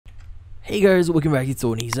Hey guys, welcome back to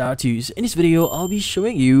Tony's How-Tos. In this video, I'll be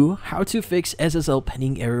showing you how to fix SSL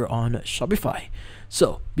pending error on Shopify.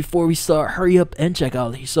 So, before we start, hurry up and check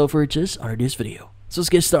out the software just under this video. So let's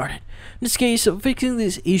get started. In this case, fixing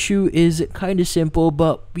this issue is kind of simple,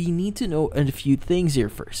 but we need to know a few things here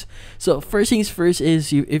first. So first things first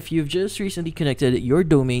is if you've just recently connected your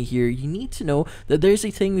domain here, you need to know that there's a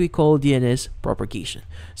thing we call DNS propagation.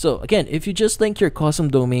 So again, if you just link your custom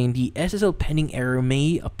domain, the SSL pending error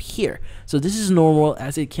may appear. So this is normal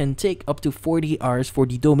as it can take up to 40 hours for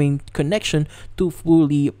the domain connection to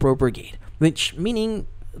fully propagate, which meaning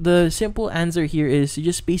the simple answer here is you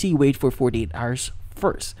just basically wait for 48 hours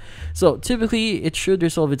first. So typically it should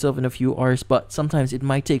resolve itself in a few hours, but sometimes it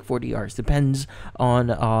might take 40 hours, depends on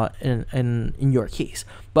in your case.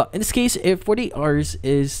 But in this case, if 40 hours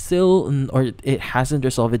is still or it hasn't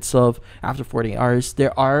resolved itself after 40 hours,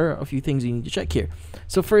 there are a few things you need to check here.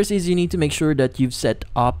 So first is you need to make sure that you've set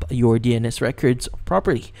up your DNS records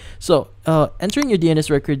properly. So entering your DNS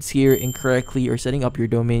records here incorrectly or setting up your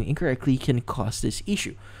domain incorrectly can cause this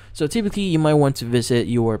issue. So typically you might want to visit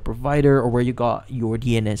your provider or where you got your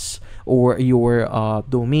DNS or your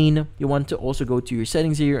domain. You want to also go to your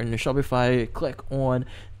settings here in the Shopify, click on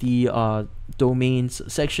the domains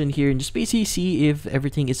section here and just basically see if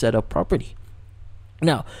everything is set up properly.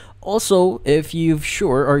 Now, also, if you're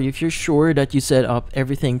sure that you set up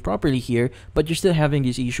everything properly here, but you're still having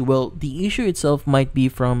this issue, well, the issue itself might be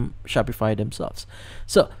from Shopify themselves.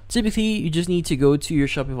 So typically, you just need to go to your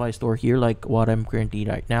Shopify store here, like what I'm currently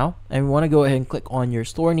right now, and you want to go ahead and click on your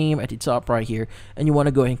store name at the top right here, and you want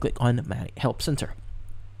to go ahead and click on Help Center.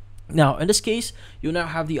 Now, in this case, you'll now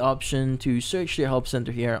have the option to search their help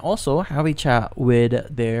center here and also have a chat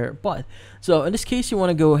with their bot. So in this case, you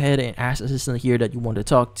want to go ahead and ask assistant here that you want to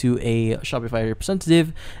talk to a Shopify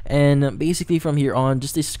representative, and basically from here on,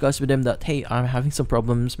 just discuss with them that, hey, I'm having some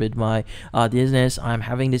problems with my business. I'm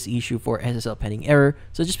having this issue for SSL pending error.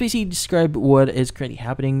 So just basically describe what is currently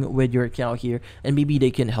happening with your account here, and maybe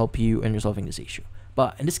they can help you in resolving this issue.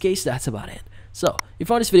 But in this case, that's about it. So, if you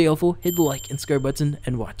found this video helpful, hit the like and subscribe button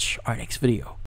and watch our next video.